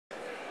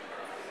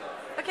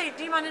Okay,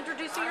 do you mind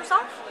introducing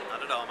yourself?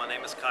 Not at all. My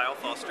name is Kyle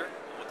Foster.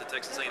 I'm with the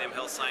Texas A&M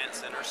Health Science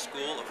Center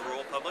School of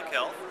Rural Public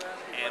Health,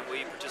 and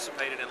we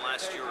participated in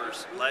last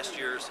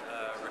year's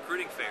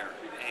recruiting fair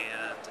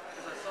and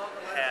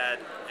had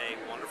a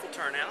wonderful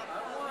turnout.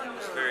 It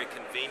was very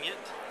convenient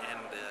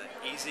and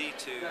easy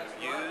to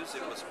use.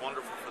 It was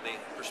wonderful for the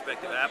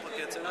prospective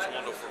applicants. It was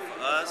wonderful for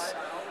us,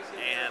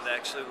 and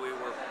actually we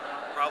were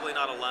probably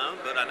not alone,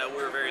 but I know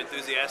we were very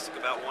enthusiastic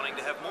about wanting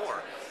to have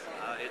more.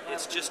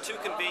 It's just too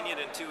convenient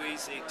and too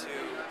easy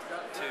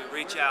to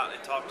reach out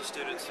and talk to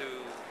students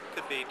who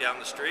could be down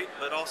the street,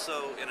 but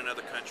also in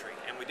another country.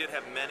 And we did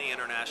have many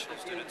international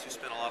students who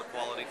spent a lot of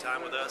quality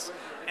time with us,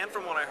 and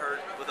from what I heard,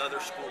 with other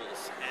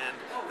schools. And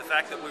the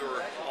fact that we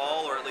were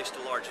all, or at least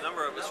a large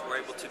number of us, were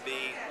able to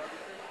be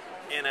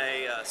in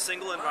a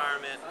single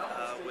environment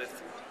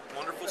with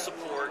wonderful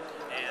support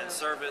and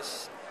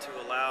service to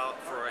allow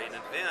for an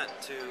event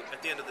to, at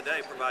the end of the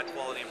day, provide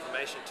quality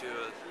information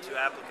to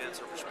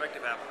applicants or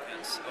prospective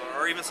applicants,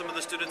 or even some of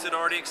the students that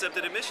already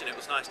accepted admission. It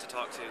was nice to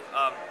talk to.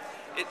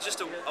 It's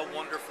just a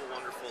wonderful,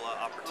 wonderful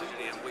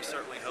opportunity, and we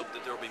certainly hope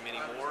that there will be many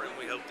more, and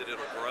we hope that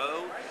it'll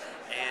grow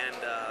and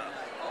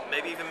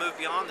maybe even move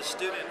beyond the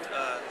student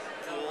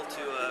pool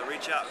to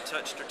reach out and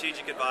touch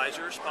strategic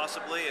advisors,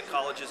 possibly at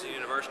colleges and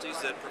universities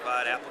that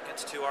provide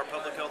applicants to our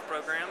public health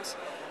programs.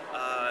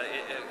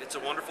 It's a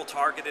wonderful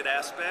targeted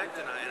aspect,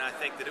 and I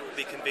think that it would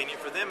be convenient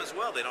for them as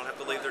well. They don't have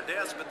to leave their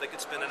desk, but they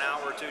could spend an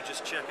hour or two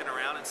just checking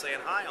around and saying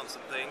hi on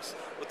some things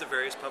with the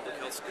various public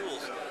health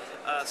schools.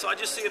 So I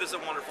just see it as a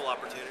wonderful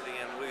opportunity,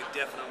 and we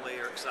definitely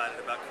are excited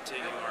about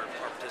continuing our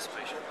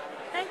participation.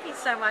 Thank you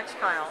so much,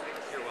 Kyle.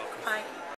 You're welcome. Bye.